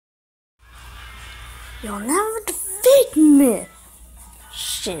You'll never defeat me,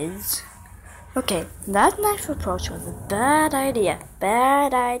 shiz. Okay, that knife approach was a bad idea.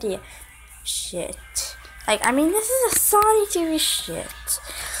 Bad idea. Shit. Like, I mean, this is a Sony TV shit.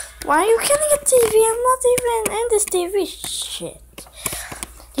 Why are you killing a TV? I'm not even in this TV shit.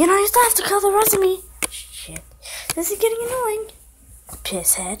 You know, you still have to kill the rest of me. Shit. This is getting annoying.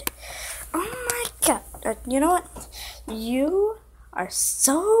 Pisshead. Oh my god. You know what? You are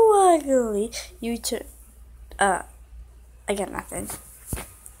so ugly. You two. I got nothing.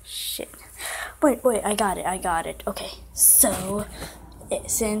 Shit. Wait, I got it. Okay, so,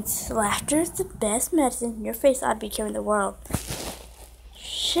 since laughter is the best medicine, your face ought to be curing the world.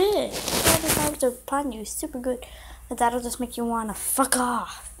 Shit. All the times upon you is super good. But that'll just make you wanna fuck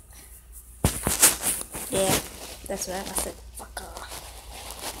off. Yeah, that's right, I said fuck off.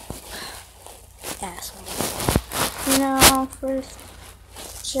 Asshole. You know, first,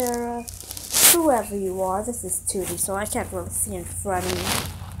 Sarah, whoever you are, this is 2D, so I can't really see in front of me.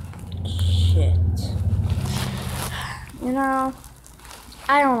 Shit. You know,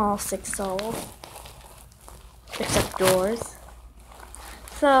 I don't know 6 souls. Except yours.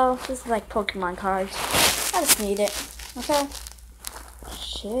 So, this is like Pokemon cards. I just need it. Okay?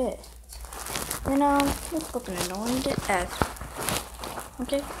 Shit. You know, this fucking annoying as.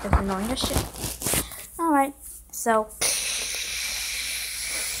 Okay? It's annoying as shit. Alright. So.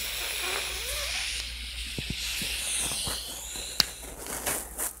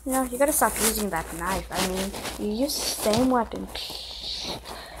 You know, you gotta stop using that knife. I mean, you use the same weapon.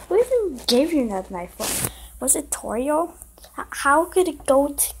 Who even gave you that knife? Was it Torio? How could a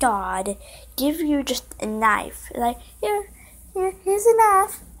goat god give you just a knife? Like, here's a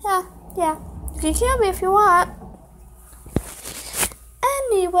knife. Yeah. You can kill me if you want.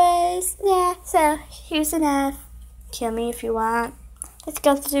 Anyways, yeah, so here's a knife. Kill me if you want. Let's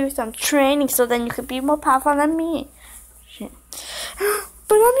go do some training so then you can be more powerful than me. Shit.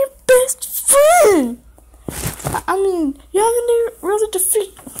 But I'm your best friend! I mean, you haven't even really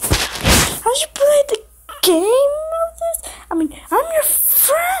defeated. How did you play the game of this? I mean, I'm your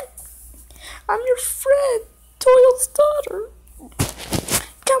friend! Toil's daughter!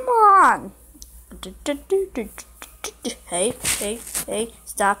 Come on! Hey,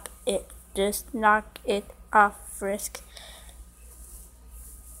 stop it. Just knock it off, Frisk.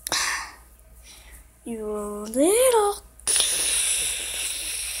 You little